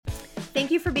Thank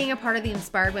you for being a part of the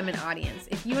Inspired Women audience.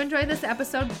 If you enjoyed this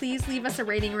episode, please leave us a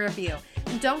rating and review.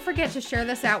 And don't forget to share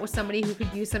this out with somebody who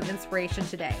could use some inspiration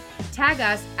today. Tag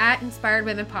us at Inspired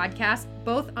Women Podcast,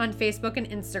 both on Facebook and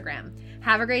Instagram.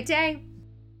 Have a great day.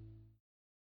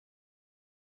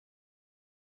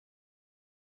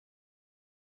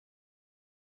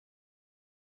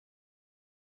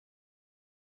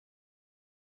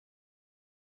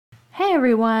 Hey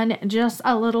everyone, just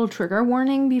a little trigger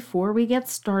warning before we get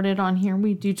started on here.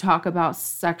 We do talk about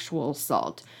sexual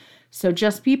assault. So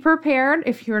just be prepared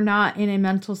if you're not in a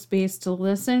mental space to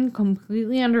listen,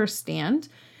 completely understand.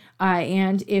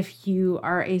 And if you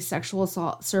are a sexual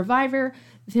assault survivor,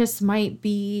 this might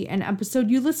be an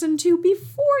episode you listen to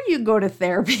before you go to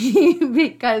therapy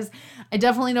because I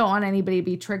definitely don't want anybody to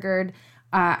be triggered.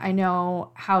 I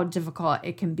know how difficult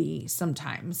it can be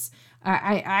sometimes.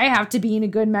 I have to be in a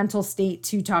good mental state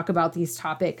to talk about these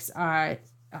topics. A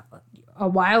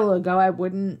while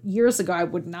ago, years ago, I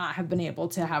would not have been able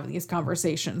to have these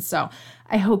conversations. So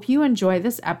I hope you enjoy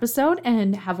this episode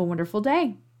and have a wonderful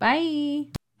day. Bye.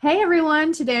 Hey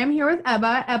everyone, today I'm here with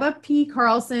Ebba. Ebba P.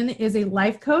 Karlsson is a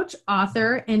life coach,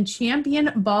 author, and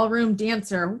champion ballroom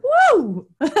dancer. Woo!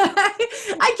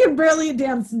 I can barely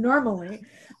dance normally.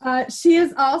 She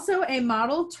is also a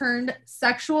model turned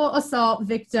sexual assault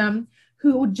victim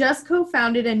who just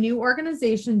co-founded a new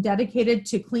organization dedicated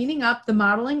to cleaning up the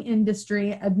modeling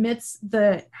industry amidst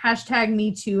the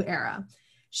 #MeToo era.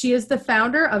 She is the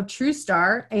founder of True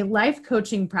Star, a life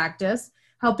coaching practice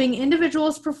helping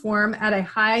individuals perform at a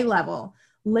high level,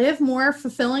 live more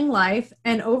fulfilling life,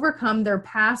 and overcome their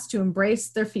past to embrace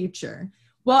their future.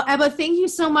 Well, Ebba, thank you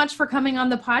so much for coming on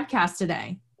the podcast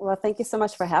today. Well, thank you so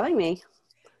much for having me.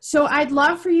 So I'd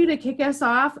love for you to kick us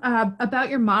off about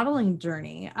your modeling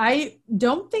journey. I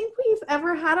don't think we've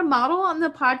ever had a model on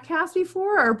the podcast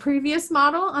before, or a previous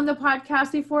model on the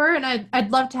podcast before, and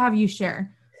I'd love to have you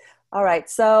share. All right.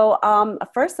 So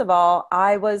first of all,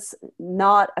 I was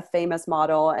not a famous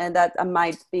model, and that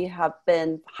have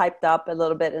been hyped up a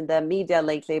little bit in the media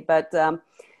lately. But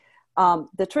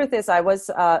the truth is I was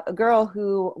a girl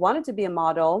who wanted to be a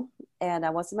model, and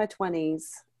I was in my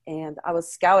 20s. And I was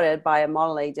scouted by a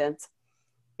model agent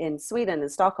in Sweden, in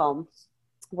Stockholm,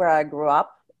 where I grew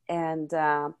up. And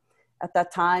at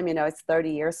that time, it's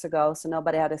 30 years ago, so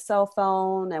nobody had a cell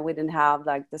phone, and we didn't have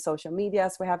like the social media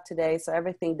as we have today. So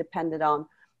everything depended on,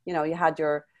 you had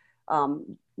your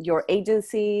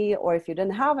agency, or if you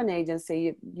didn't have an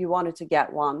agency, you wanted to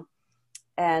get one.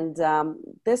 And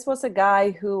this was a guy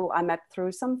who I met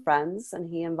through some friends, and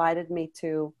he invited me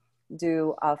to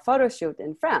do a photo shoot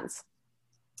in France.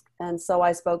 And so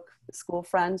I spoke school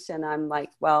French, and I'm like,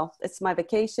 well, it's my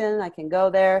vacation. I can go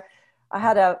there. I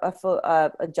had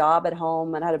a job at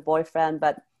home, and I had a boyfriend,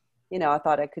 but, I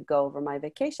thought I could go over my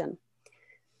vacation.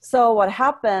 So what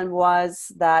happened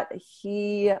was that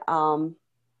he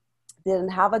didn't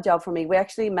have a job for me. We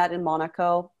actually met in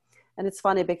Monaco. And it's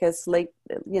funny because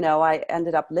I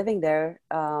ended up living there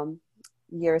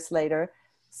years later.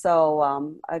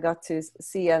 So I got to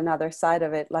see another side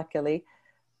of it, luckily.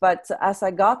 But as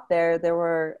I got there, there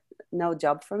were no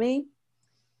job for me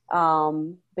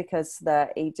because the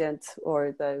agent,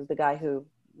 or the guy who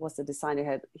was the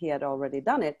designer, he had already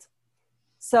done it.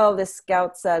 So the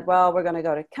scout said, well, we're going to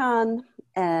go to Cannes,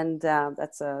 and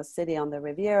that's a city on the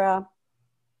Riviera.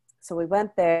 So we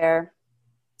went there,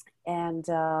 and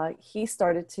he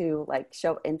started to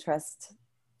show interest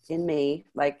in me,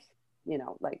 like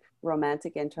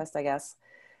romantic interest, I guess.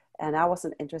 And I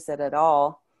wasn't interested at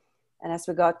all. And as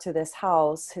we got to this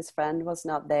house, his friend was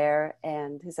not there.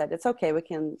 And he said, it's okay, we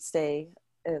can stay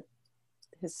at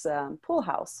his pool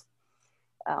house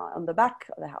on the back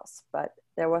of the house. But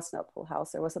there was no pool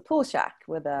house. There was a pool shack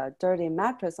with a dirty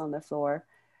mattress on the floor.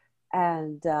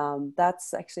 And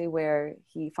that's actually where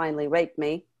he finally raped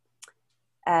me.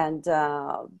 And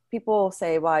people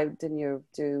say, why didn't you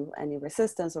do any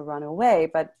resistance or run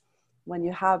away? But when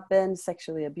you have been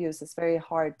sexually abused, it's very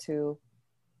hard to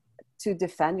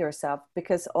defend yourself,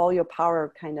 because all your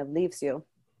power kind of leaves you.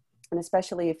 And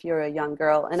especially if you're a young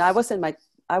girl. And I was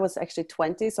actually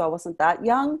 20, so I wasn't that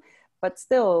young, but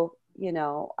still,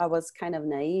 I was kind of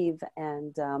naive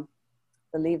and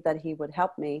believed that he would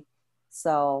help me.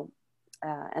 So,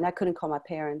 and I couldn't call my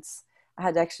parents. I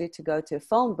had actually to go to a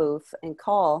phone booth and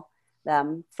call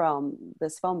them from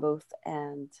this phone booth,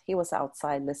 and he was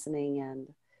outside listening. And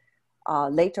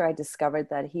later I discovered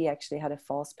that he actually had a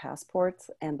false passport,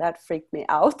 and that freaked me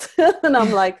out. And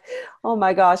I'm like, oh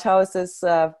my gosh, how is this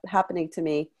happening to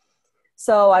me?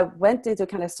 So I went into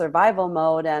kind of survival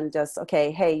mode and just,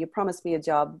 okay, hey, you promised me a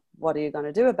job. What are you going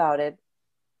to do about it?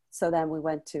 So then we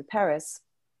went to Paris,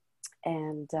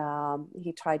 And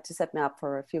he tried to set me up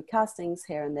for a few castings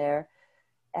here and there.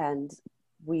 And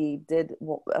we did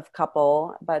a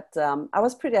couple, but I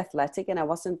was pretty athletic, and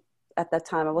at that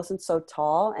time, I wasn't so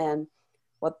tall. And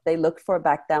what they looked for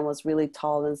back then was really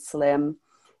tall and slim.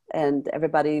 And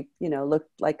everybody,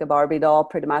 looked like a Barbie doll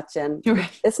pretty much. And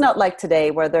it's not like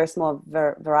today where there's more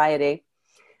variety.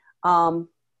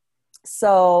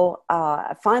 So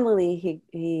finally,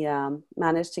 he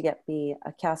managed to get me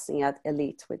a casting at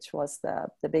Elite, which was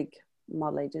the big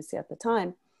model agency at the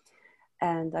time.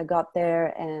 And I got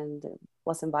there and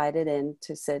was invited in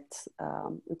to sit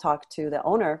and talk to the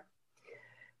owner.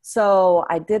 So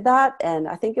I did that, and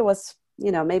I think it was,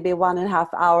 maybe 1.5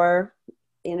 hour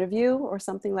interview or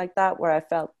something like that, where I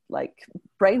felt like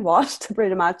brainwashed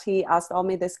pretty much. He asked all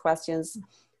me these questions,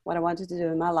 what I wanted to do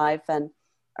in my life and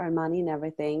earn money and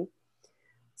everything.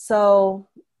 So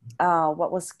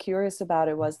what was curious about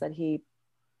it was that it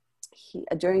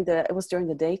was during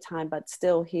the daytime, but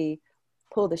still he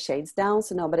pulled the shades down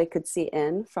so nobody could see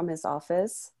in from his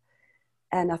office.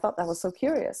 And I thought that was so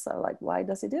curious. So like, why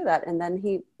does he do that? And then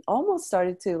he almost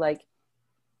started to like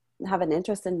have an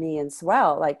interest in me as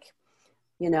well. Like,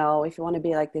 if you want to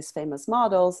be like these famous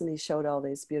models, and he showed all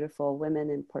these beautiful women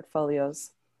in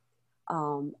portfolios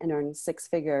and earn 6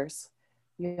 figures,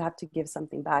 you have to give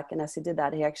something back. And as he did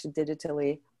that, he actually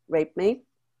digitally raped me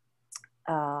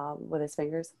with his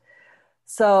fingers.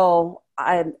 So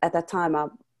at that time,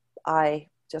 I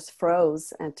just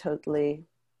froze and totally,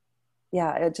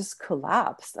 it just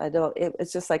collapsed.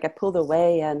 It's just like I pulled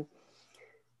away and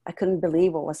I couldn't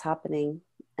believe what was happening.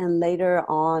 And later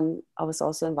on, I was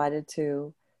also invited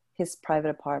to his private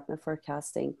apartment for a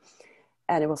casting,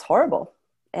 and it was horrible.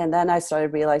 And then I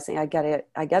started realizing I gotta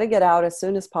get out as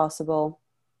soon as possible.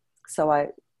 So I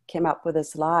came up with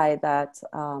this lie that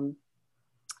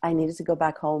I needed to go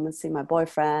back home and see my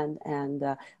boyfriend.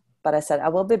 But I said, I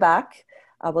will be back.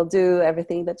 I will do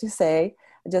everything that you say.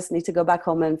 I just need to go back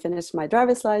home and finish my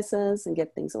driver's license and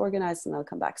get things organized, and I'll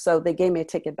come back. So they gave me a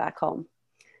ticket back home.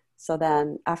 So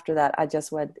then after that, I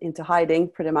just went into hiding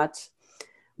pretty much.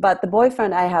 But the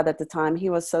boyfriend I had at the time,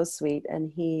 he was so sweet.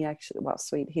 And he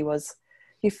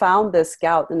found this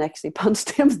scout and actually punched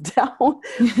him down.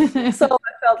 So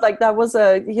I felt like that was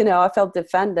I felt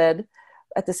defended.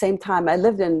 At the same time, I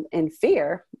lived in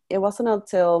fear. It wasn't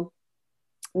until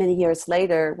many years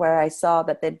later where I saw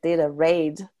that they did a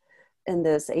raid in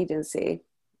this agency.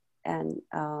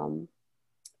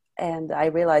 And I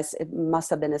realized it must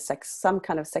have been some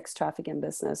kind of sex trafficking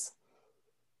business.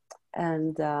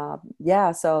 And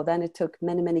so then it took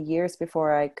many, many years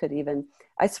before I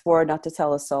swore not to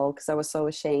tell a soul, because I was so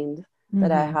ashamed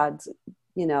that I had,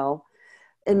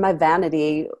 in my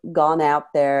vanity, gone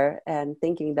out there and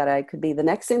thinking that I could be the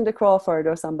next Cindy Crawford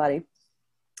or somebody.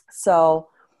 So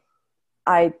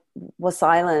I was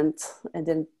silent and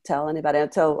didn't tell anybody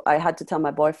until I had to tell my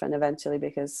boyfriend eventually,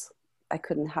 because I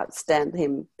couldn't stand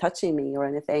him touching me or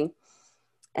anything.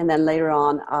 And then later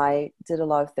on, I did a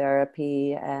lot of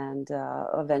therapy, and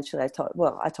eventually I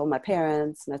told my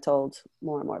parents, and I told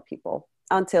more and more people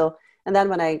and then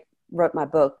when I wrote my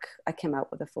book, I came out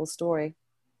with a full story.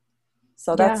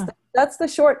 So that's the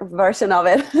short version of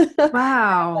it.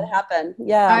 Wow. What happened.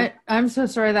 Yeah. I'm so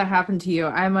sorry that happened to you.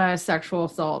 I'm a sexual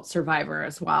assault survivor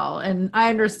as well. And I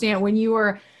understand when you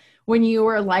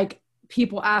were like,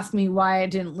 people ask me why I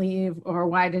didn't leave or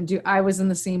why I didn't do, I was in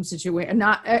the same situation.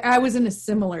 I was in a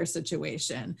similar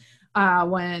situation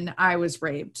when I was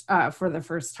raped for the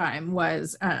first time.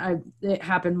 It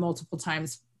happened multiple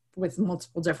times with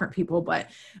multiple different people. But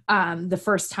the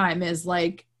first time is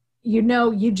like,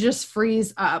 you just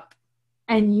freeze up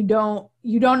and you don't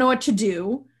know what to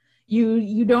do.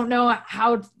 You don't know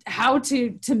how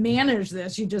to manage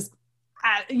this. You just,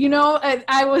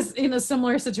 I was in a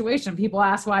similar situation. People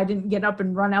ask why I didn't get up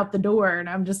and run out the door. And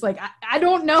I'm just like, I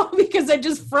don't know, because I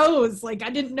just froze. Like I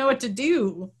didn't know what to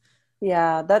do.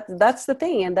 Yeah, that's the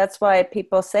thing. And that's why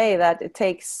people say that it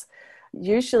takes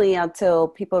usually until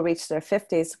people reach their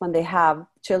 50s, when they have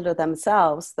children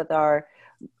themselves that are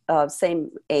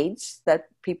same age, that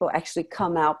people actually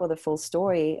come out with a full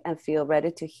story and feel ready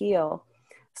to heal.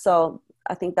 So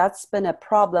I think that's been a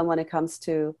problem when it comes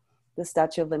to the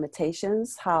statute of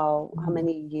limitations, how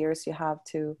many years you have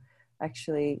to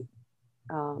actually,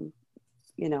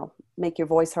 make your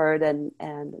voice heard and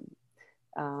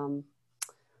how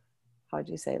do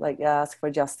you say, like ask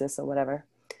for justice or whatever.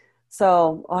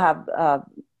 So I'll have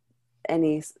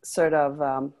any sort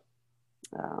of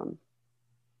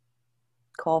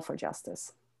call for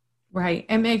justice. Right.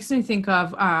 It makes me think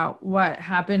of what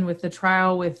happened with the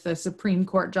trial with the Supreme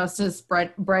Court Justice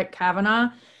Brett Kavanaugh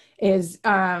is,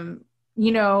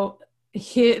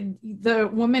 the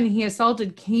woman he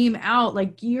assaulted came out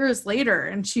like years later,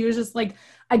 and she was just like,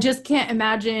 I just can't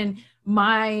imagine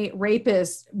my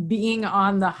rapist being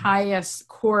on the highest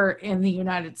court in the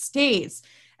United States.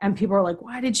 And people are like,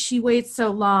 why did she wait so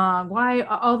long? Why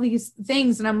all these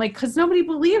things? And I'm like, because nobody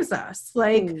believes us.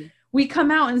 Like, we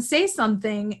come out and say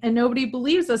something and nobody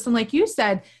believes us. And like you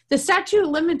said, the statute of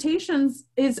limitations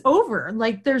is over.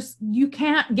 Like, you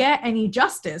can't get any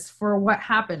justice for what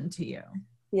happened to you.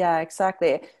 Yeah,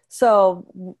 exactly. So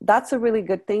that's a really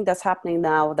good thing that's happening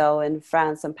now, though, in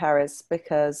France and Paris,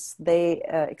 because they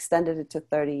extended it to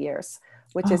 30 years,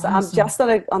 which is awesome. I'm just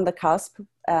on the cusp,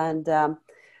 and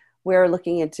we're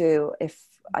looking into if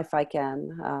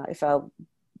I'll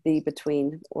be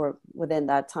between or within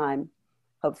that time,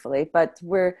 hopefully. But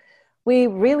we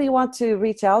really want to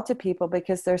reach out to people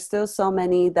because there's still so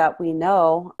many that we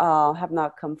know have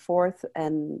not come forth,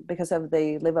 and because of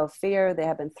the level of fear, they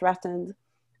have been threatened.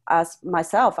 As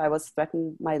myself, I was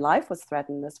threatened. My life was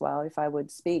threatened as well. If I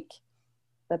would speak,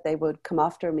 that they would come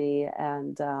after me,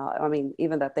 and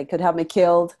even that they could have me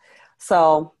killed.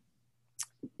 So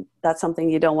that's something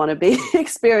you don't want to be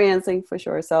experiencing for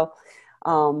sure. So,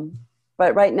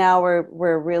 but right now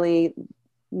we're really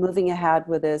moving ahead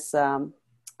with this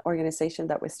organization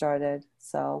that we started.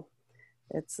 So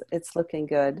it's looking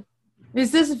good.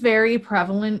 Is this very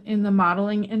prevalent in the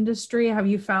modeling industry? Have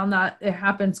you found that it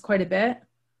happens quite a bit?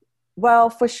 Well,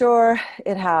 for sure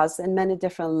it has in many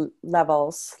different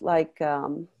levels. Like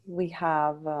we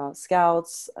have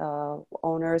scouts,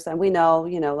 owners, and we know,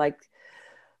 like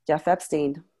Jeff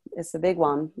Epstein is the big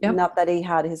one. Yep. Not that he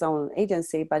had his own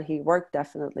agency, but he worked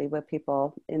definitely with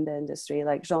people in the industry,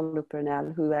 like Jean-Luc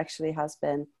Brunel, who actually has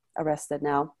been arrested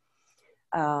now.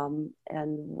 And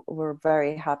we're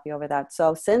very happy over that.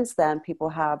 So since then, people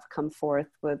have come forth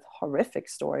with horrific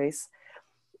stories,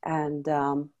 and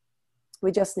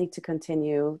we just need to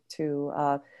continue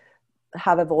to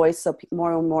have a voice so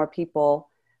more and more people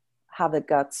have the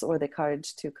guts or the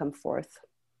courage to come forth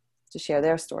to share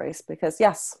their stories. Because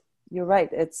yes, you're right.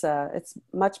 It's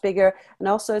much bigger, and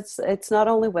also it's not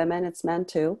only women; it's men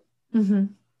too. Mm-hmm.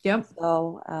 Yep.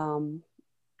 So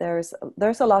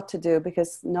there's a lot to do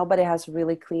because nobody has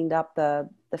really cleaned up the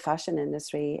fashion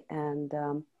industry, and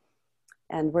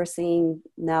we're seeing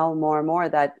now more and more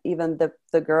that even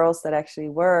the girls that actually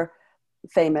were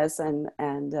famous and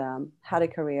had a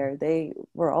career, they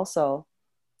were also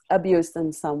abused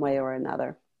in some way or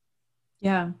another.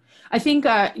 Yeah, I think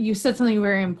you said something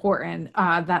very important,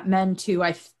 that men too.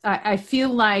 I feel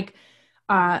like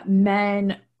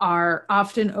men are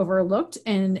often overlooked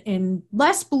and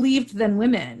less believed than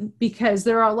women, because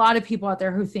there are a lot of people out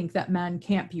there who think that men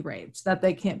can't be raped, that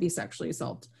they can't be sexually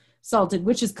assaulted,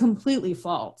 which is completely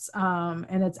false.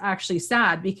 And it's actually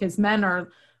sad because men are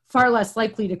far less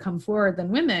likely to come forward than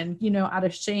women, out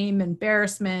of shame,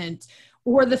 embarrassment,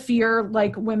 or the fear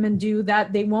like women do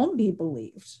that they won't be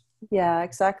believed. Yeah,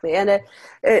 exactly. And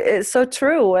it's so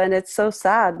true. And it's so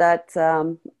sad that,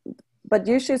 but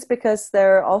usually it's because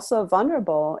they're also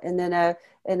vulnerable and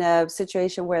in a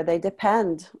situation where they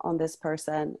depend on this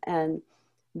person and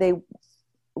they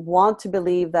want to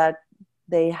believe that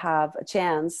they have a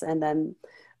chance, and then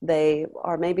they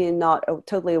are maybe not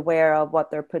totally aware of what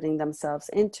they're putting themselves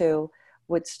into,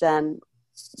 which then,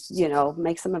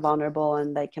 makes them vulnerable,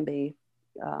 and they can be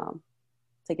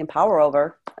taken power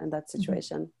over in that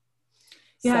situation.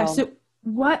 Yeah. So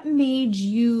what made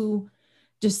you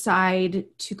decide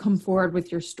to come forward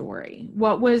with your story?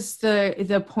 What was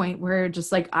the point where you're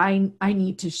just like, I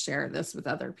need to share this with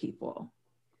other people?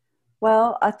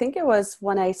 Well, I think it was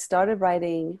when I started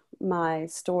writing my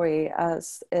story,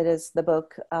 as it is the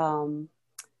book.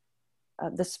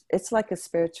 It's like a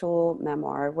spiritual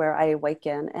memoir where I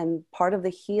awaken, and part of the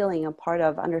healing and part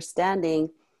of understanding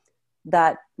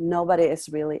that nobody is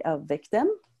really a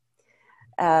victim.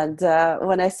 And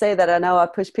when I say that, I know I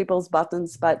push people's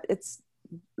buttons, but it's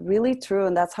really true.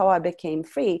 And that's how I became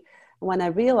free. When I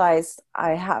realized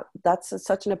that's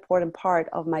such an important part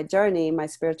of my journey, my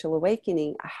spiritual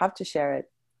awakening, I have to share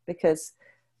it, because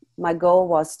my goal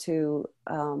was to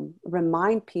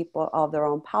remind people of their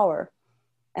own power.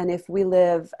 And if we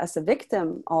live as a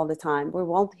victim all the time, we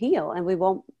won't heal and we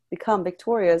won't become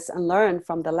victorious and learn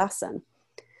from the lesson.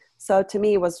 So to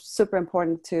me, it was super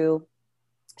important to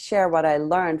share what I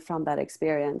learned from that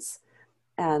experience,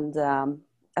 and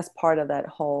as part of that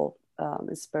whole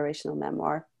inspirational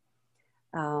memoir.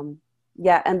 And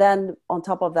then on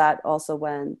top of that, also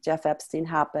when Jeff Epstein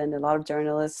happened, a lot of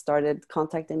journalists started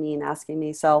contacting me and asking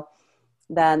me. So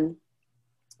then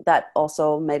that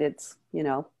also made it,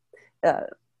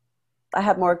 I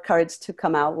had more courage to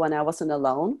come out when I wasn't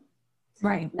alone.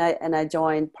 Right. And I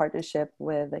joined partnership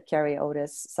with Carrie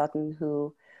Otis Sutton,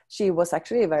 who she was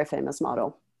actually a very famous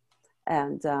model.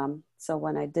 And so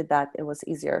when I did that, it was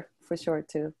easier for sure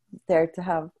to dare to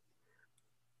have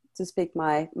to speak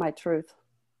my truth.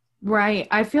 Right.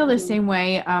 I feel the same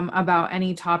way about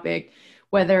any topic,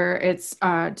 whether it's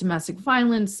domestic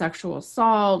violence, sexual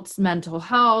assault, mental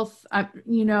health.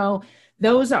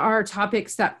 Those are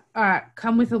topics that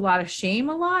come with a lot of shame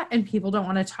a lot, and people don't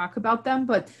want to talk about them.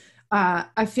 But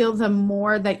I feel the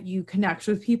more that you connect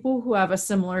with people who have a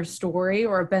similar story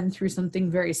or have been through something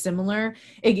very similar,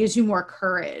 it gives you more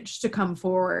courage to come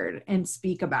forward and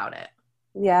speak about it.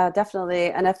 Yeah,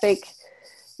 definitely. And I think,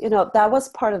 that was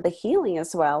part of the healing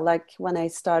as well. Like when I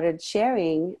started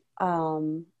sharing,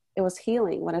 it was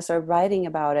healing. When I started writing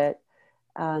about it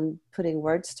and putting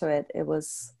words to it, it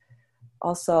was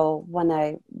also when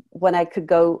I could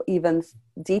go even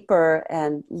deeper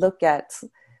and look at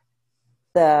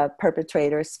the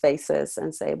perpetrators' faces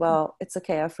and say, well, it's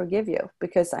okay, I forgive you.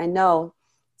 Because I know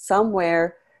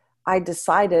somewhere I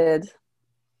decided,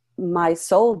 my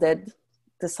soul did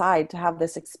decide to have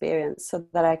this experience so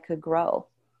that I could grow.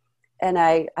 And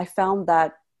I found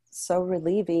that so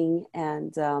relieving,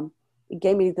 and it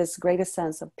gave me this greatest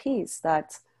sense of peace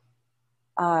that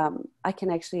I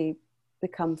can actually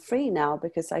become free now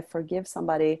because I forgive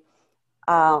somebody.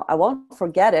 I won't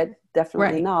forget it,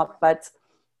 definitely Right. not, but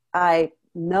I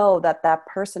know that that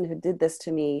person who did this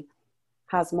to me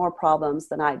has more problems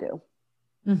than I do.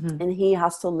 Mm-hmm. And he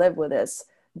has to live with his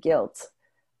guilt,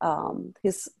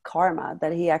 his karma,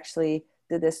 that he actually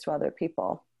did this to other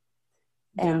people.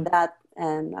 Yeah.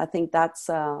 And I think that's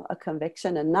a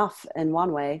conviction enough in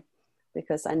one way,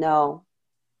 because I know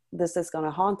this is going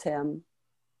to haunt him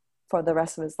for the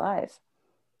rest of his life.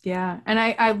 Yeah. And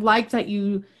I like that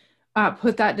you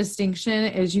put that distinction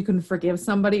is you can forgive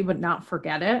somebody, but not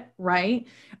forget it. Right.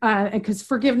 Because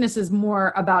forgiveness is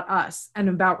more about us and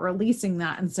about releasing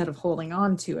that instead of holding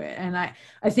on to it. And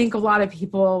I think a lot of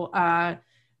people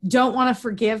don't want to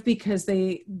forgive because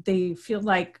they feel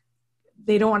like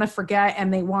they don't want to forget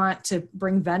and they want to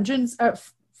bring vengeance.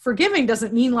 Forgiving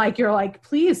doesn't mean like, you're like,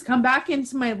 please come back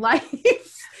into my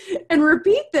life and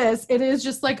repeat this. It is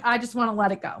just like, I just want to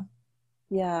let it go.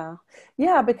 Yeah.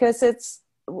 Yeah. Because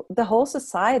the whole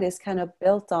society is kind of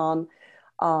built on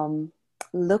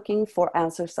looking for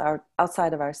answers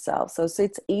outside of ourselves. So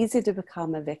it's easy to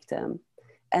become a victim,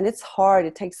 and it's hard.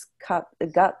 It takes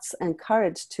guts and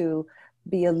courage to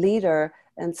be a leader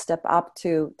and step up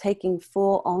to taking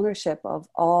full ownership of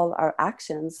all our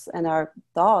actions and our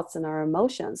thoughts and our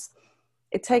emotions.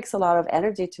 It takes a lot of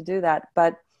energy to do that,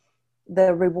 but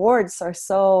the rewards are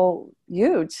so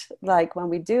huge. Like when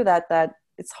we do that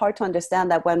it's hard to understand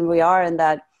that when we are in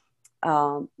that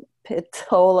pit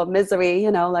hole of misery,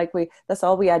 like that's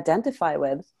all we identify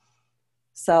with.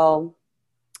 So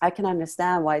I can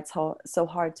understand why it's so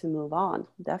hard to move on.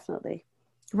 Definitely.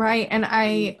 Right. And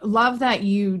I love that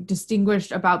you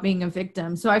distinguished about being a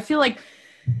victim. So I feel like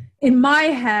in my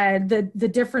head, the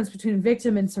difference between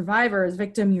victim and survivor is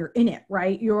victim, you're in it,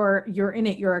 right? You're in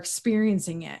it, you're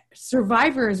experiencing it.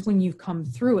 Survivor is when you've come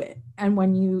through it. And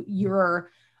when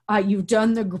you've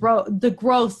done the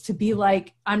growth to be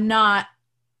like,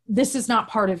 this is not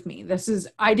part of me.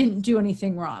 I didn't do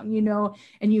anything wrong,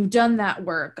 and you've done that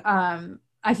work.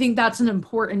 I think that's an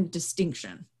important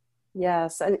distinction.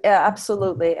 Yes, and yeah,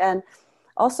 absolutely. And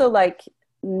also like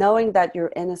knowing that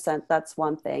you're innocent, that's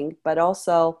one thing, but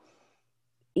also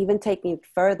even taking it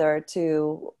further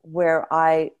to where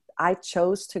I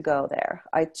chose to go there.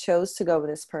 I chose to go with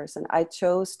this person. I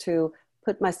chose to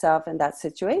put myself in that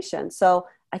situation. So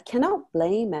I cannot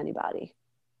blame anybody.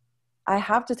 I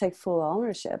have to take full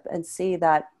ownership and see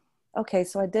that, okay,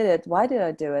 so I did it. Why did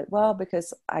I do it? Well,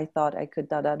 because I thought I could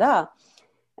da, da, da.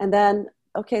 And then,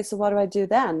 okay, so what do I do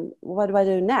then? What do I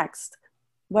do next?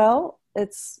 Well,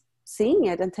 it's seeing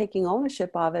it and taking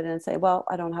ownership of it and say, well,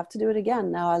 I don't have to do it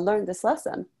again. Now I learned this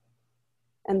lesson.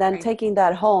 And then Right. taking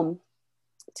that home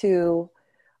to,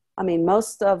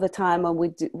 most of the time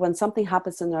when something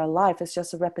happens in our life, it's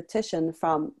just a repetition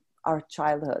from our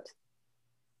childhood.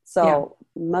 So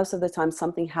most of the time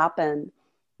something happened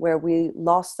where we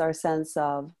lost our sense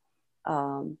of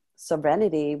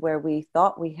sovereignty, where we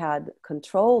thought we had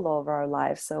control over our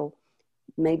life. So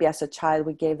maybe as a child,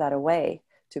 we gave that away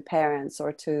to parents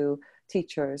or to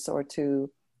teachers or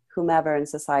to whomever in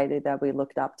society that we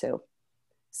looked up to.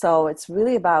 So it's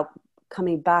really about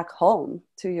coming back home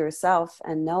to yourself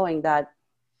and knowing that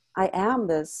I am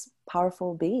this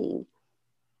powerful being.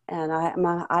 And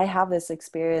I have this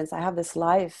experience, I have this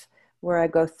life where I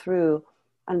go through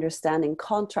understanding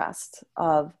contrast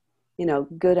of,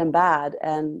 good and bad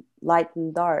and light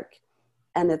and dark.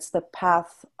 and it's the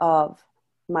path of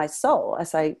my soul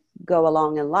as I go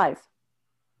along in life.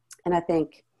 And I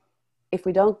think if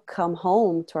we don't come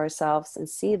home to ourselves and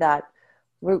see that,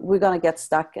 we're going to get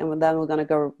stuck, and then we're going to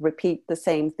go repeat the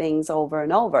same things over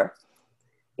and over.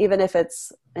 Even if it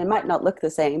might not look the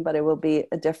same, but it will be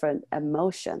a different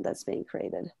emotion that's being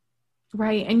created.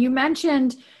 Right. And you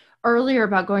mentioned earlier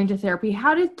about going to therapy.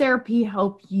 How did therapy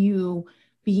help you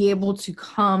be able to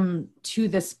come to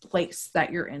this place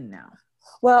that you're in now?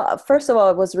 Well, first of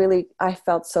all, I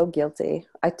felt so guilty.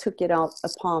 I took it out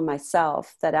upon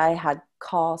myself that I had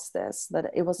caused this, that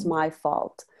it was my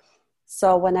fault.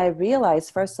 So when I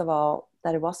realized, first of all,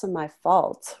 that it wasn't my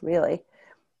fault, really,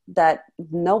 that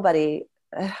nobody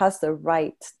has the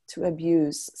right to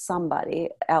abuse somebody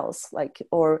else,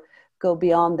 or go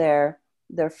beyond their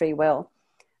free will.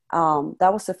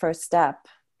 That was the first step,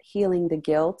 healing the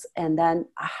guilt. And then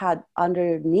I had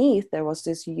underneath, there was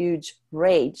this huge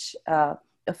rage, a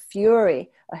fury,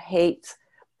 a hate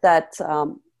that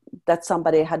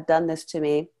somebody had done this to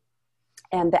me.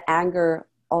 And the anger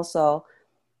also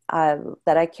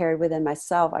that I carried within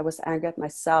myself. I was angry at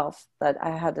myself that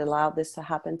I had allowed this to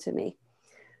happen to me.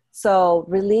 So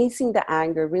releasing the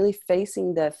anger, really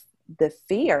facing the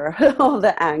fear of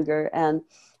the anger, and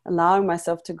allowing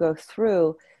myself to go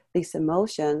through these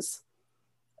emotions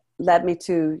led me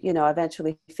to,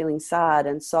 eventually feeling sad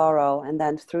and sorrow, and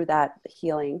then through that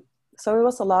healing. So it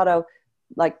was a lot of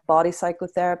body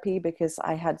psychotherapy, because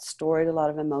I had stored a lot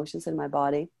of emotions in my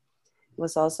body. It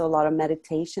was also a lot of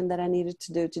meditation that I needed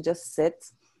to do, to just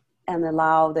sit and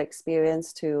allow the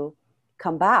experience to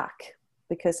come back,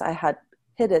 because I had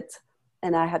hid it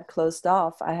and I had closed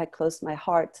off. I had closed my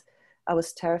heart. I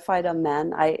was terrified of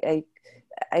men. I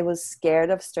was scared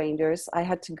of strangers. I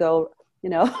had to go,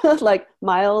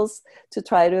 miles to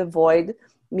try to avoid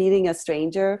meeting a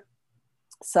stranger.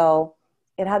 So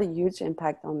it had a huge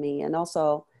impact on me. And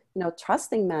also,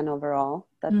 trusting men overall,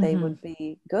 that they would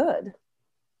be good.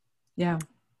 Yeah.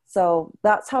 So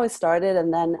that's how it started.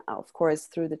 And then, of course,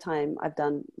 through the time, I've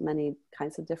done many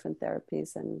kinds of different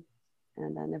therapies, and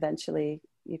then eventually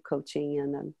coaching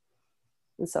and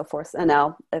so forth. And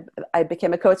now I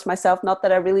became a coach myself. Not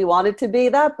that I really wanted to be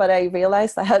that, but I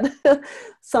realized I had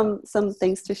some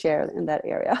things to share in that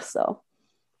area. So.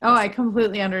 Oh, I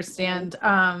completely understand.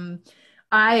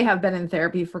 I have been in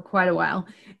therapy for quite a while.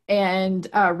 And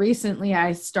recently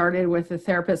I started with a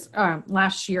therapist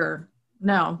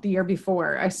the year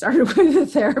before I started with a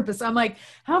therapist. I'm like,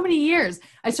 how many years?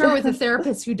 I started with a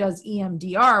therapist who does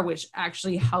EMDR, which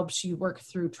actually helps you work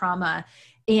through trauma.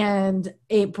 And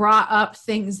it brought up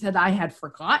things that I had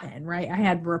forgotten, right? I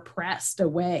had repressed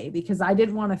away because I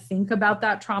didn't want to think about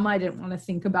that trauma. I didn't want to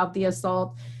think about the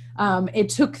assault. It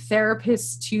took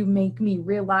therapists to make me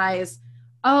realize,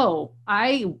 oh,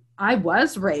 I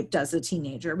was raped as a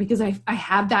teenager, because I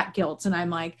had that guilt, and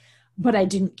I'm like, but I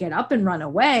didn't get up and run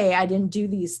away. I didn't do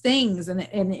these things. And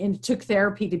it took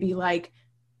therapy to be like,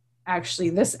 actually,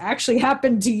 this actually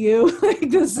happened to you. Like,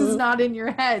 this is not in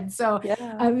your head. So,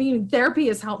 yeah. I mean, therapy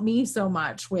has helped me so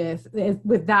much with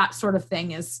that sort of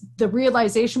thing, is the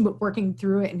realization, but working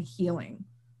through it and healing.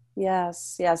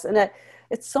 Yes. And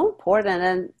it's so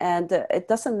important, and it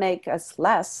doesn't make us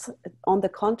less. On the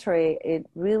contrary, it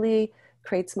really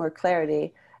creates more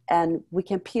clarity, and we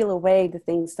can peel away the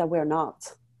things that we're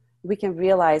not. We can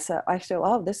realize actually,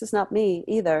 oh, this is not me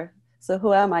either. So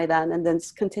who am I then? And then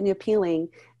continue peeling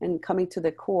and coming to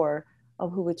the core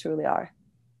of who we truly are.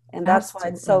 And that's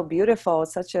Absolutely. Why it's so beautiful.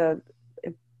 It's such a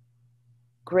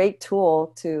great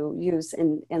tool to use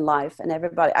in life. And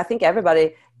I think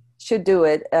everybody should do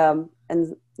it. And,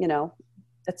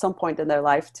 at some point in their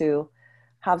life, to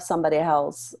have somebody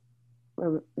else,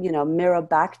 mirror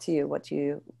back to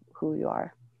you who you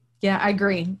are. Yeah, I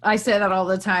agree. I say that all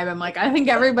the time. I'm like, I think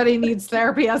everybody needs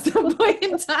therapy at some point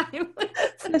in time.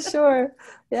 For sure.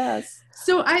 Yes.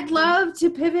 So I'd love to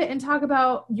pivot and talk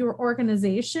about your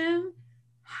organization.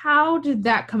 How did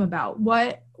that come about?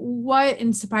 What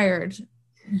inspired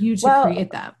you to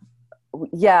create that?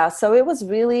 Yeah. So it was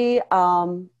really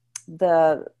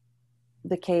the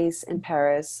case in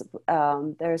Paris.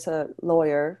 There's a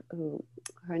lawyer who,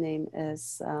 her name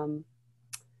is...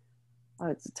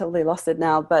 I totally lost it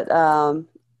now, but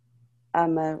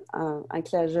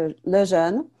Anne-Claire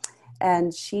Lejeune,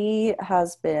 and she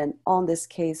has been on this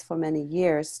case for many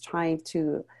years, trying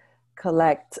to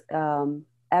collect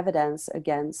evidence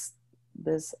against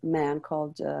this man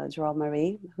called Gerald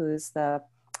Marie, who is the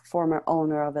former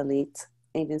owner of Elite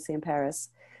Agency in Paris.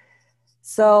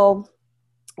 So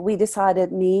we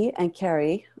decided, me and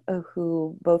Carrie,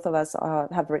 who both of us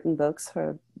have written books.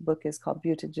 Her book is called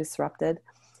Beauty Disrupted.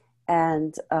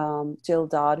 and Jill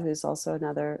Dodd, who's also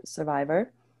another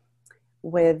survivor,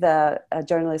 with a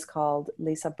journalist called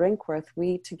Lisa Brinkworth.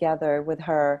 We together with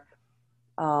her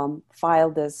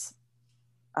filed this,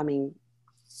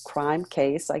 crime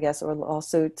case, I guess, or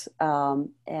lawsuit,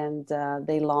 and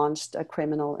they launched a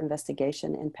criminal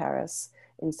investigation in Paris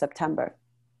in September.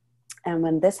 And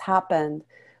when this happened,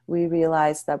 we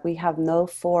realized that we have no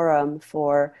forum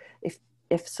for,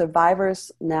 if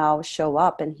survivors now show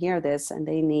up and hear this and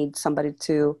they need somebody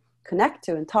to connect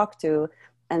to and talk to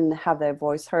and have their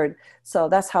voice heard. So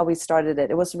that's how we started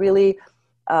it. It was really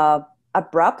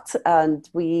abrupt, and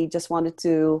we just wanted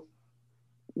to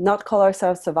not call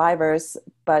ourselves survivors,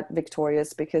 but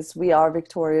victorious, because we are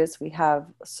victorious. We have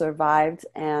survived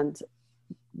and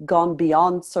gone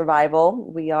beyond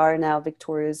survival. We are now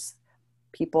victorious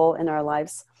people in our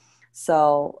lives.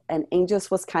 So, and Angels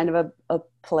was kind of a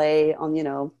play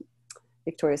on,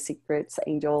 Victoria's Secret's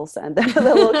angels and the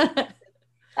little,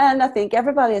 and I think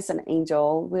everybody is an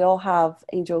angel. We all have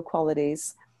angel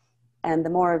qualities. And the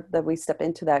more that we step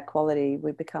into that quality,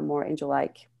 we become more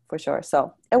angel-like, for sure.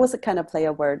 So it was a kind of play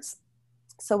of words.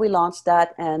 So we launched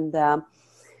that, and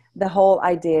the whole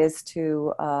idea is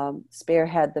to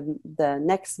spearhead the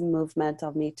next movement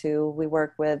of Me Too. We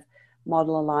work with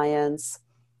Model Alliance.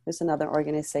 There's another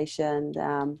organization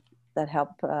that help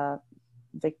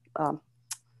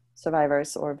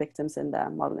survivors or victims in the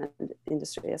modeling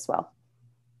industry as well.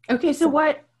 Okay, so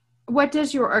what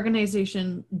does your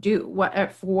organization do?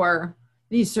 What for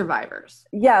these survivors?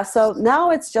 Yeah, so now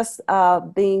it's just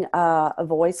being a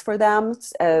voice for them,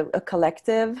 a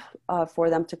collective for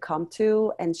them to come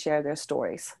to and share their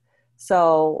stories.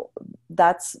 So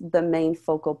that's the main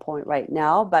focal point right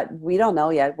now, but we don't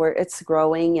know yet. It's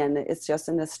growing and it's just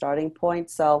in the starting point.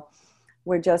 So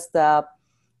we're just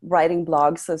writing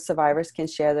blogs so survivors can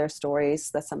share their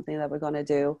stories. That's something that we're going to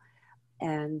do.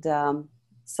 And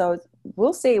so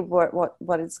we'll see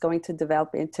what it's going to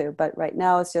develop into. But right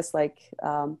now it's just like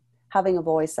having a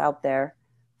voice out there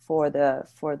for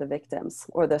the victims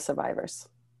or the survivors.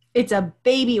 It's a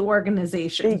baby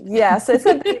organization. Yes, it's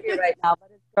a baby right now, but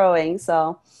it's growing.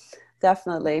 So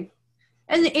definitely.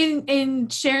 And in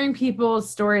sharing people's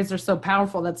stories are so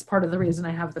powerful. That's part of the reason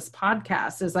I have this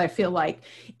podcast, is I feel like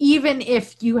even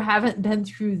if you haven't been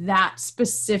through that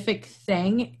specific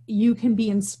thing, you can be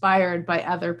inspired by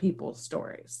other people's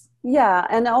stories. Yeah.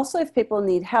 And also if people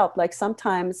need help, like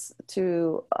sometimes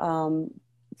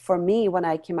for me, when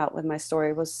I came out with my story,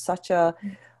 it was such a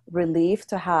relief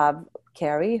to have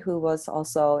Carrie, who was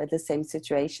also in the same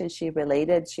situation. She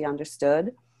related, she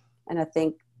understood. And I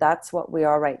think that's what we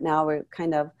are right now. We're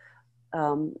kind of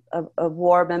a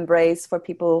warm embrace for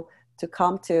people to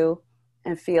come to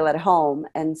and feel at home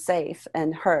and safe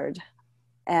and heard.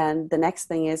 And the next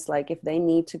thing is, like, if they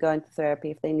need to go into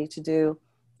therapy, if they need to do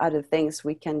other things,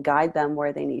 we can guide them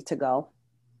where they need to go.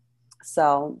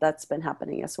 So that's been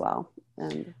happening as well.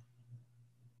 And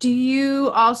do you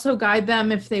also guide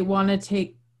them if they want to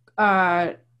take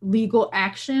legal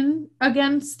action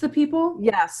against the people?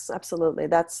 Yes, absolutely.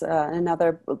 That's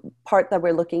another part that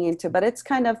we're looking into, but it's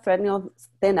kind of threading on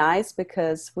thin ice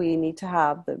because we need to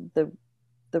have the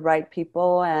right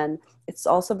people, and it's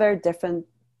also very different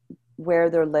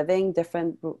where they're living.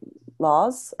 Different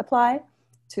laws apply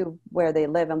to where they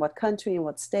live and what country and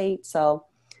what state. So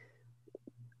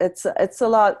it's a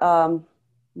lot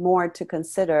more to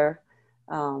consider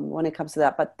when it comes to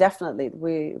that. But definitely,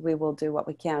 we will do what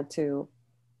we can to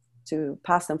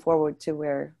pass them forward to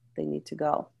where they need to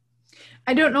go.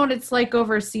 I don't know what it's like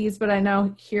overseas, but I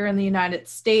know here in the United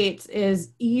States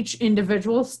is each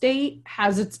individual state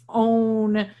has its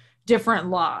own different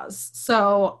laws.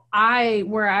 So I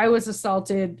was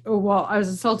assaulted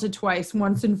twice,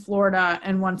 once in Florida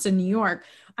and once in New York.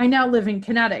 I now live in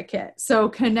Connecticut. So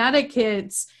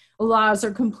Connecticut's laws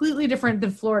are completely different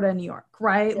than Florida and New York,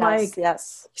 right?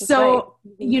 Yes. So,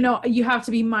 right. You have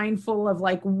to be mindful of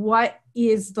like, what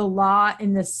is the law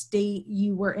in the state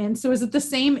you were in? So is it the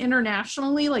same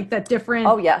internationally, like that different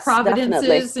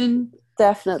providences?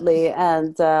 Definitely.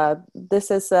 And this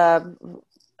is,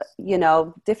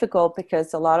 difficult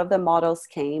because a lot of the models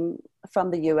came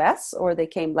from the US, or they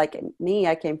came, like me,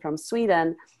 I came from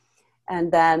Sweden.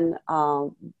 And then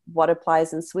what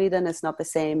applies in Sweden is not the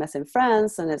same as in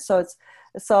France, and it's a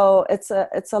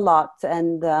lot.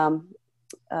 And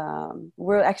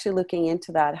we're actually looking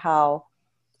into that, how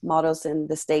models in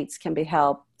the States can be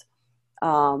helped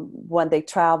when they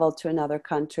travel to another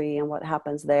country, and what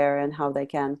happens there, and how they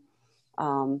can,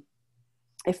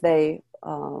 if they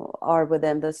are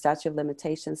within the statute of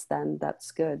limitations, then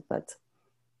that's good. But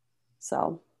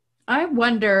so. I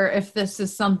wonder if this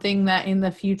is something that in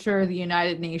the future the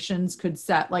United Nations could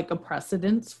set like a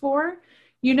precedence for,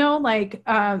 like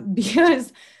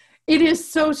because it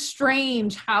is so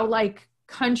strange how like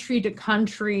country to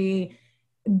country,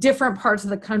 different parts of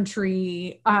the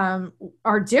country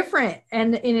are different,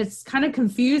 and it's kind of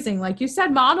confusing. Like you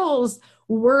said, models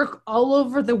work all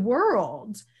over the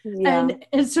world, Yeah.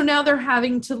 and so now they're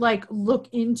having to like look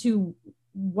into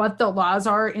what the laws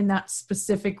are in that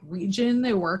specific region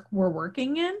we're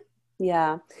working in.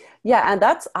 Yeah. Yeah. And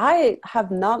I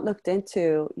have not looked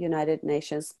into United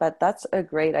Nations, but that's a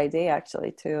great idea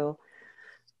actually to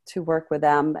work with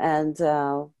them. And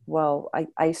well,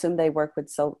 I assume they work with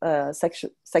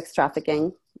sex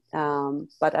trafficking,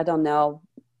 but I don't know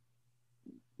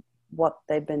what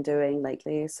they've been doing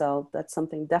lately. So that's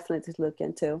something definitely to look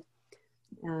into.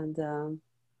 And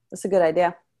that's a good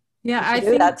idea. Yeah, We I should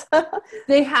do think that.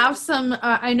 they have some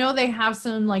I know they have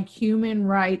some like human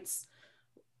rights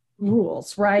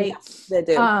rules, right? Yes, they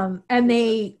do. And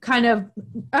they kind of,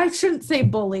 I shouldn't say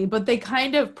bully, but they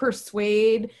kind of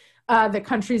persuade the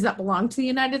countries that belong to the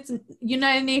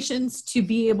United Nations to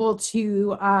be able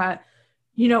to,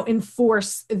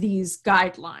 enforce these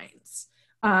guidelines.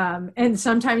 And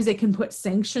sometimes they can put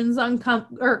sanctions on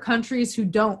countries who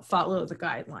don't follow the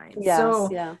guidelines. Yes,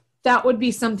 So yeah. that would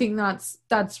be something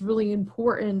that's really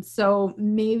important. So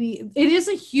maybe it is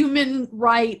a human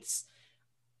rights.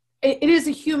 It is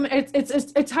a human.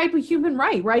 It's a type of human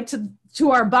right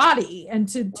to our body and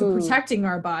to protecting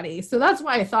our body. So that's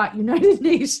why I thought United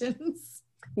Nations.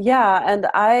 Yeah, and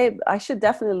I should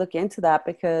definitely look into that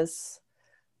because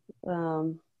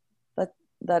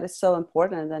that is so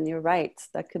important. And you're right,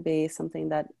 that could be something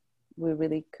that we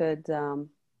really could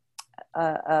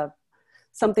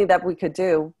something that we could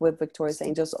do with Victoria's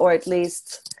Angels, or at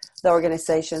least the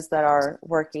organizations that are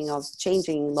working on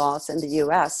changing laws in the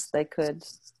US. They could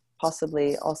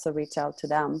possibly also reach out to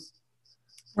them.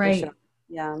 Right. Sure.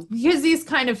 Yeah. Because these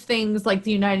kind of things like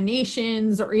the United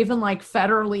Nations or even like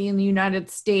federally in the United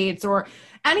States or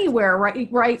anywhere,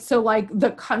 right? So like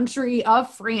the country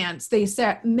of France, they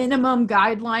set minimum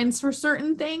guidelines for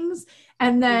certain things.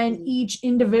 And then each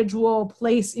individual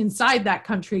place inside that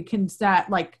country can set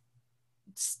like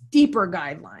steeper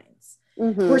guidelines.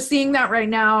 We're seeing that right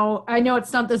now. I know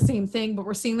it's not the same thing, but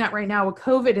we're seeing that right now with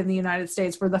COVID in the United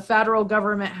States, where the federal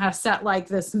government has set like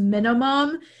this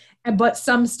minimum, but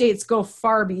some states go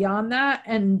far beyond that.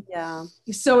 And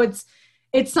so it's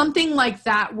something like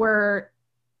that where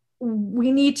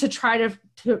we need to try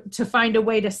to find a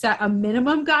way to set a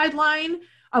minimum guideline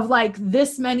of like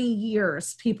this many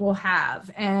years people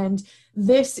have, and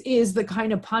this is the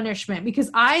kind of punishment. Because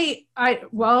I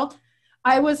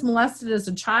was molested as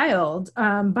a child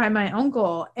by my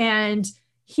uncle, and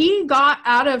he got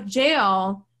out of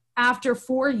jail after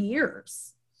 4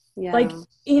 years. Yeah. Like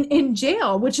in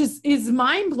jail, which is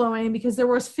mind-blowing because there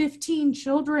was 15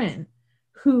 children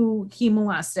who he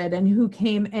molested and who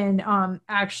came and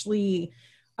actually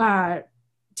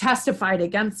testified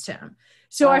against him.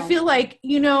 So I feel like,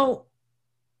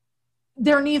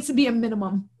 there needs to be a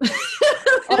minimum.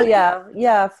 Oh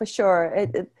yeah, for sure.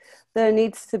 There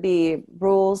needs to be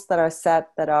rules that are set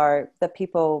that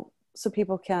people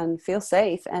can feel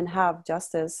safe and have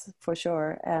justice, for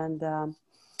sure. And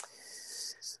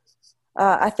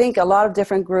I think a lot of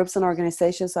different groups and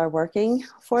organizations are working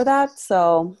for that.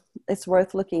 So it's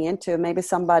worth looking into. Maybe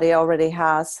somebody already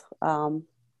has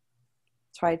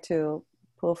tried to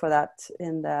pull for that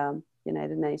in the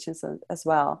United Nations as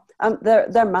well.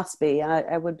 There must be.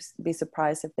 I would be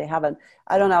surprised if they haven't.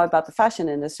 I don't know about the fashion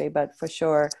industry, but for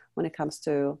sure when it comes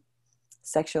to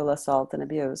sexual assault and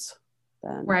abuse,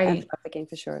 and trafficking,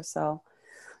 for sure. So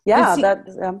yeah,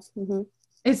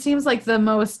 it seems like the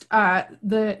most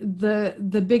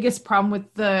the biggest problem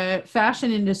with the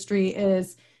fashion industry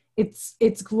is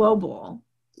it's global.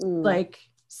 Like,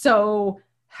 so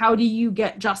how do you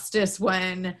get justice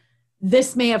when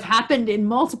this may have happened in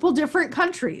multiple different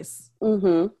countries?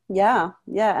 Yeah.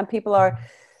 And people are,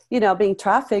 being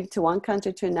trafficked to one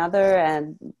country to another,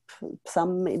 and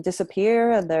some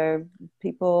disappear, and they're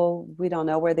people, we don't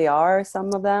know where they are,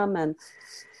 some of them, and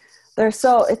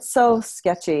it's so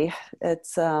sketchy.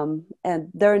 It's and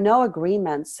there are no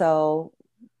agreements. So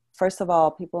first of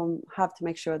all, people have to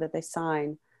make sure that they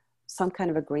sign some kind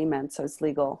of agreement so it's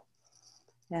legal.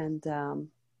 And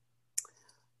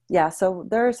so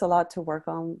there's a lot to work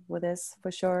on with this,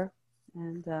 for sure.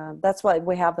 And that's why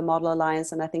we have the Model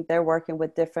Alliance, and I think they're working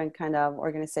with different kind of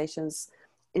organizations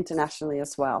internationally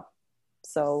as well.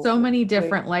 So many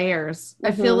different layers.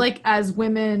 I feel like as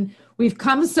women, we've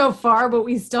come so far, but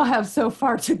we still have so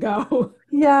far to go.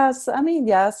 Yes, I mean,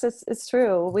 yes, it's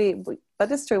true. We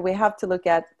but it's true. We have to look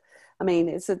at, I mean,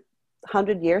 it's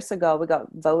 100 years ago, we got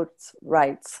vote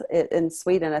rights in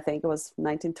Sweden. I think it was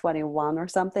 1921 or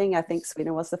something. I think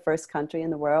Sweden was the first country in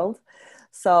the world.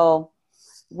 So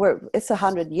it's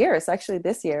 100 years actually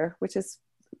this year, which is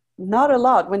not a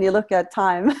lot when you look at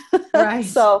time. Right.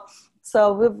 So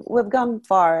we've gone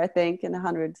far, I think,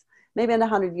 maybe in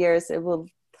 100 years, it will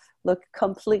look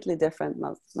completely different,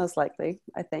 most likely,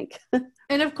 I think.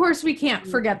 And of course, we can't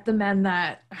forget the men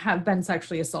that have been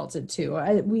sexually assaulted too.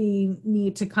 We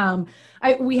need to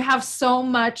we have so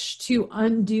much to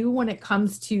undo when it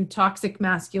comes to toxic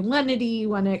masculinity,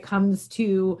 when it comes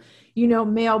to,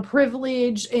 male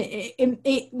privilege.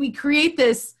 We create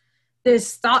this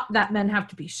thought that men have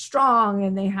to be strong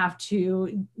and they have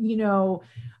to,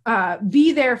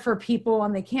 be there for people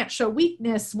and they can't show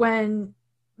weakness when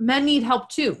men need help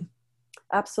too.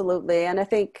 Absolutely. And I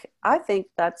think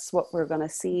that's what we're going to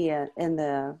see in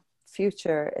the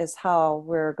future, is how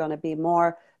we're going to be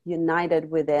more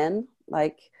united within.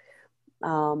 Like,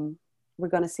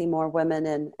 we're going to see more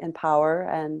women in power.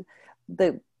 And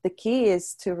the key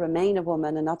is to remain a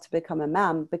woman and not to become a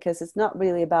man, because it's not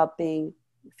really about being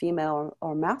female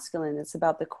or masculine. It's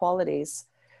about the qualities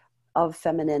of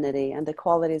femininity and the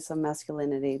qualities of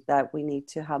masculinity that we need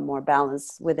to have more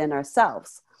balance within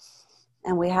ourselves.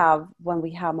 And when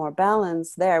we have more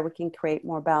balance there, we can create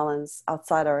more balance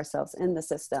outside ourselves in the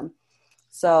system.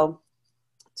 So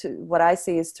what I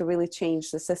see is, to really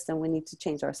change the system, we need to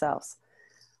change ourselves.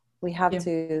 We have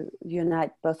to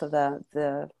unite both of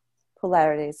the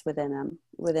polarities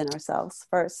within ourselves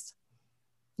first.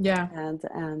 Yeah.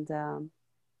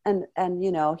 And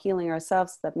healing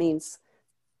ourselves, that means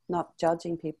not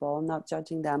judging people, not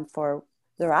judging them for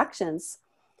their actions,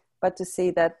 but to see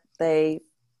that they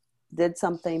did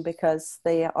something because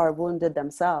they are wounded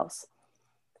themselves.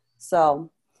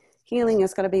 So healing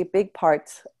is going to be a big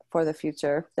part for the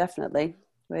future. Definitely.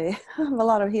 We have a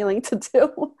lot of healing to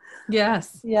do.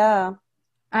 Yes. Yeah.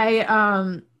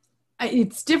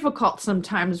 It's difficult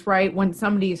sometimes, right? When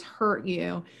somebody's hurt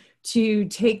you, to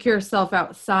take yourself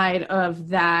outside of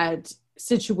that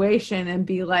situation and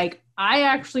be like, I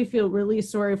actually feel really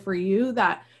sorry for you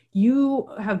that you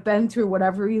have been through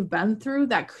whatever you've been through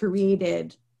that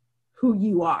created who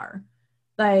you are.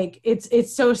 Like,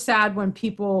 it's so sad when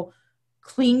people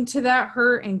cling to that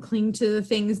hurt and cling to the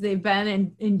things they've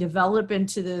been and develop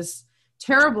into this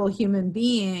terrible human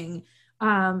being,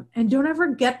 and don't ever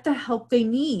get the help they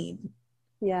need.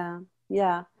 Yeah.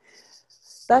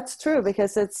 That's true,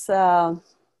 because it's often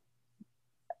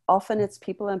it's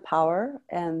people in power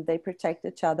and they protect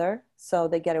each other, so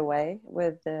they get away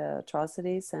with the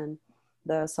atrocities and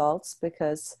the assaults,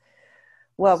 because,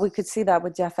 well, we could see that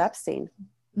with Jeff Epstein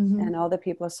and all the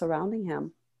people surrounding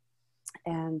him.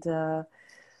 And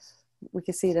we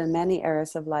could see it in many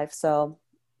areas of life. So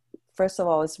first of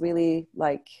all, it's really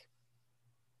like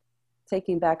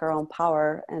taking back our own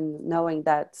power and knowing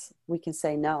that we can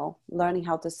say no, learning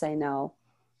how to say no,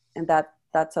 and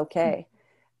that's okay.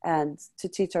 And to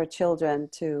teach our children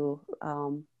to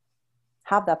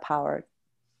have that power,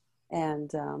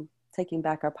 and taking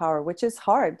back our power, which is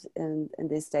hard in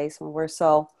these days when we're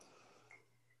so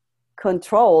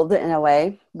controlled in a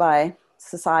way by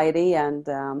society and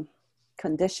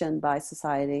conditioned by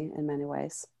society in many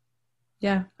ways.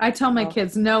 Yeah. I tell my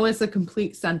kids, no is a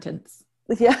complete sentence.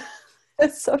 Yeah,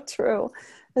 it's so true.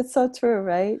 It's so true,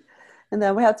 right? And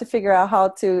then we have to figure out how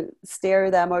to steer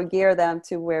them or gear them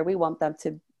to where we want them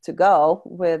to go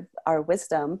with our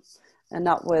wisdom and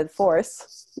not with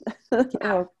force.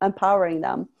 Or empowering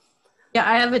them. Yeah,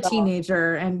 I have a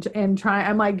teenager and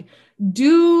I'm like,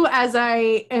 do as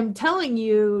I am telling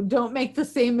you, don't make the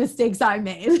same mistakes I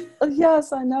made.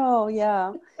 Yes, I know.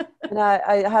 Yeah. And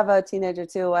I have a teenager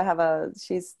too.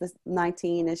 She's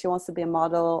 19 and she wants to be a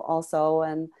model also.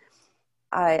 And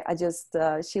I just,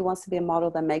 she wants to be a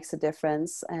model that makes a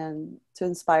difference and to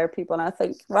inspire people. And I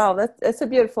think, wow, it's a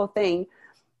beautiful thing.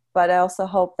 But I also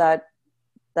hope that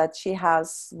she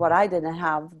has what I didn't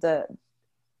have, the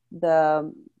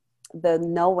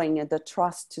knowing and the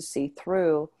trust to see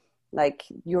through, like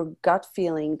your gut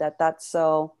feeling that's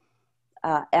so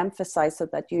emphasized, so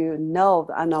that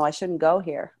I know I shouldn't go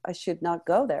here. I should not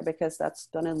go there because that's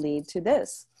going to lead to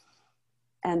this.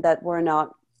 And that we're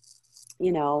not,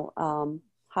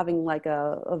 having like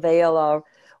a veil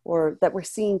or that we're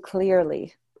seeing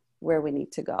clearly where we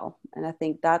need to go. And I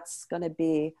think that's going to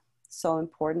be so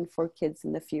important for kids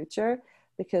in the future,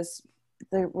 because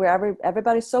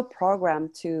everybody's so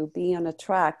programmed to be on a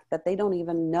track that they don't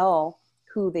even know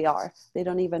who they are. They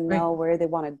don't even know where they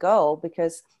want to go,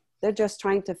 because they're just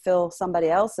trying to fill somebody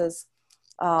else's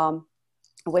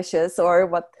wishes or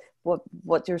what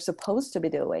what you're supposed to be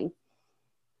doing.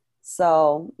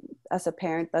 So as a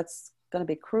parent, that's going to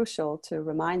be crucial to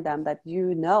remind them that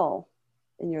you know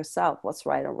in yourself what's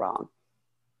right or wrong,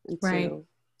 and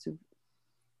to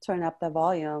turn up the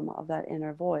volume of that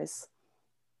inner voice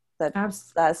that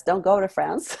says, don't go to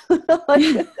France.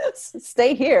 Like,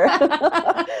 stay here.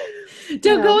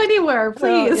 Don't go anywhere,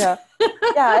 please. So,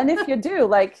 yeah. And if you do,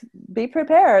 like, be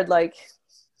prepared, like,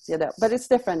 but it's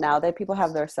different now. People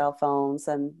have their cell phones,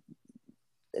 and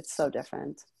it's so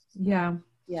different. Yeah.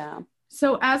 Yeah.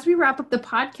 So as we wrap up the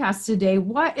podcast today,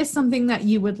 what is something that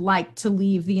you would like to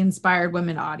leave the Inspired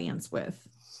Women audience with?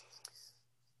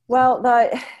 Well,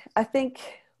 I think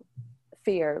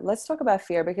fear. Let's talk about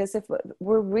fear, because if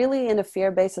we're really in a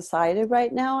fear-based society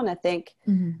right now, and I think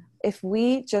if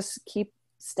we just keep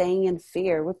staying in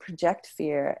fear, we project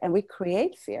fear and we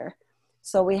create fear.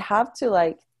 So we have to,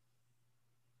 like,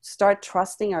 start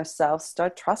trusting ourselves,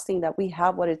 start trusting that we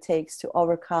have what it takes to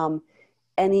overcome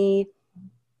any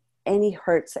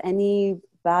hurts, any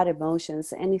bad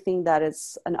emotions, anything that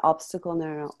is an obstacle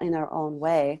in our own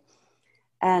way.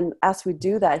 And as we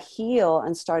do that, heal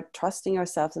and start trusting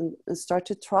ourselves, and start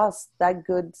to trust that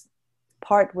good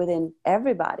part within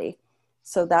everybody.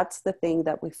 So that's the thing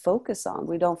that we focus on.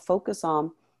 We don't focus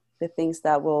on the things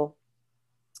that will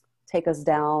take us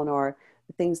down, or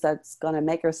the things that's going to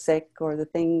make us sick, or the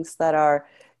things that are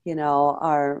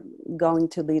going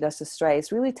to lead us astray.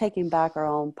 It's really taking back our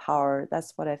own power.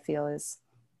 That's what I feel is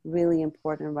really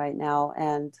important right now.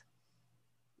 And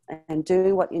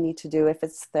doing what you need to do, if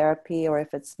it's therapy or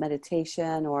if it's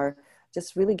meditation, or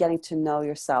just really getting to know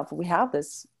yourself. We have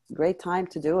this great time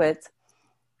to do it.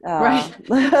 Right.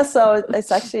 So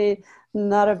it's actually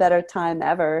not a better time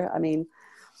ever. I mean,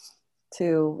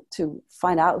 to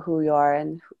find out who you are,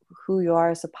 and who you are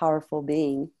as a powerful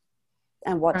being,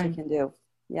 and what you can do.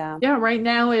 Yeah. Yeah. Right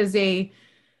now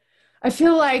I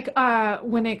feel like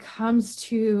when it comes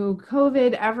to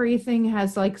COVID, everything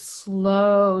has, like,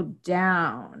 slowed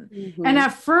down. And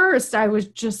at first I was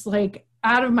just, like,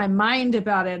 out of my mind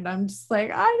about it. I'm just like,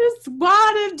 I just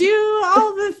want to do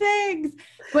all the things.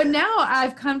 But now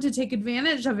I've come to take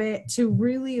advantage of it to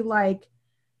really, like,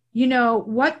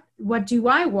 what do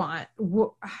I want?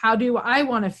 How do I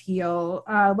want to feel?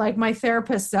 Like my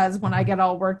therapist says, when I get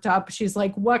all worked up, she's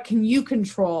like, what can you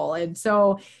control? And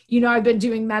so, I've been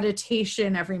doing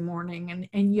meditation every morning,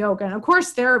 and yoga, and of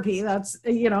course therapy. That's,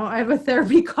 I have a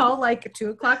therapy call like at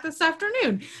 2:00 this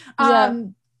afternoon.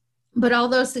 But all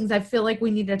those things, I feel like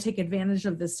we need to take advantage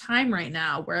of this time right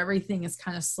now where everything is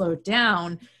kind of slowed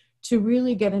down, to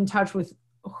really get in touch with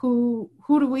who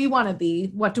do we want to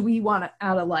be? What do we want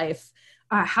out of life?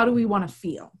 How do we want to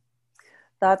feel?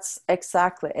 That's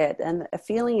exactly it. And a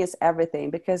feeling is everything,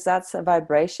 because that's a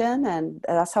vibration, and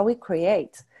that's how we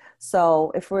create.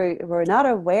 So if we're not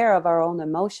aware of our own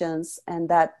emotions, and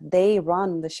that they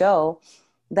run the show,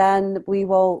 then we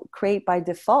will create by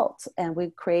default, and we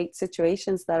create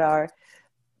situations that are,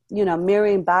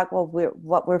 mirroring back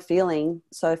what we're feeling.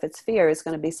 So if it's fear, it's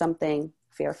going to be something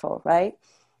fearful, right?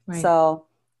 So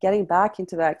getting back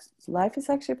into that, life is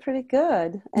actually pretty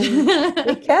good, and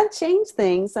we can change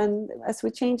things. And as we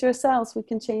change ourselves, we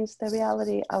can change the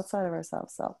reality outside of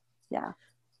ourselves. So, yeah.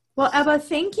 Well, Ebba,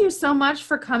 thank you so much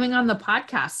for coming on the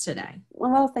podcast today.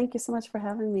 Well, thank you so much for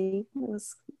having me. It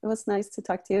was nice to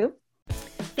talk to you.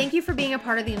 Thank you for being a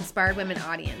part of the Inspired Women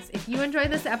audience. If you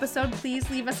enjoyed this episode, please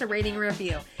leave us a rating and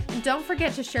review. And don't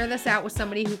forget to share this out with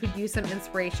somebody who could use some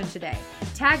inspiration today.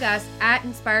 Tag us at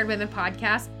Inspired Women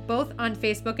Podcast, both on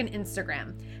Facebook and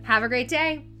Instagram. Have a great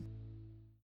day.